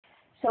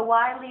So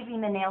why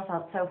leaving the nails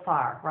out so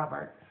far,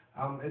 Robert?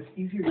 It's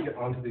easier to get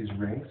onto these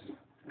rings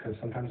because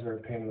sometimes they're a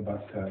pain in the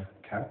butt to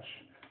catch.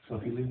 So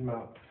if you leave them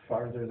out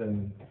farther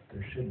than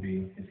there should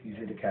be, it's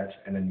easier to catch,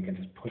 and then you can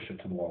just push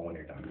it to the wall when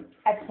you're done.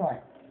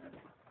 Excellent.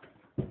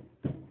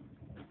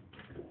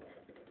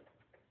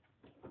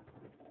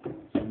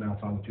 So now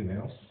it's on the two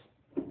nails.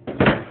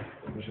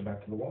 Push it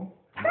back to the wall.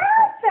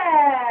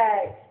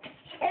 Perfect!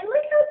 And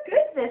look how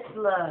good this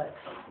looks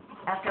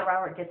after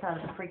Robert gets out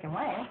of the freaking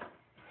way.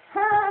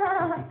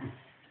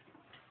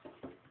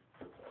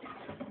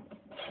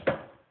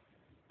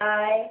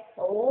 I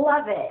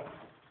love it.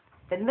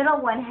 The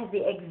middle one has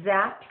the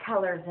exact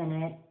colors in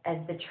it as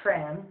the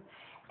trim,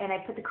 and I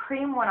put the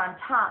cream one on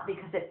top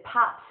because it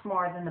pops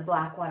more than the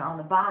black one on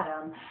the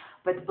bottom,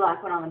 but the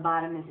black one on the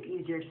bottom is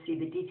easier to see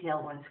the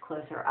detail when it's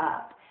closer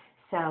up.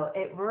 So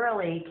it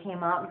really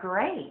came out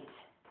great.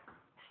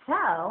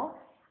 So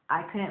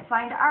I couldn't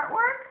find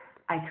artwork.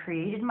 I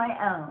created my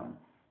own.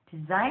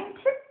 Design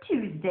Tip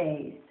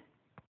Tuesdays.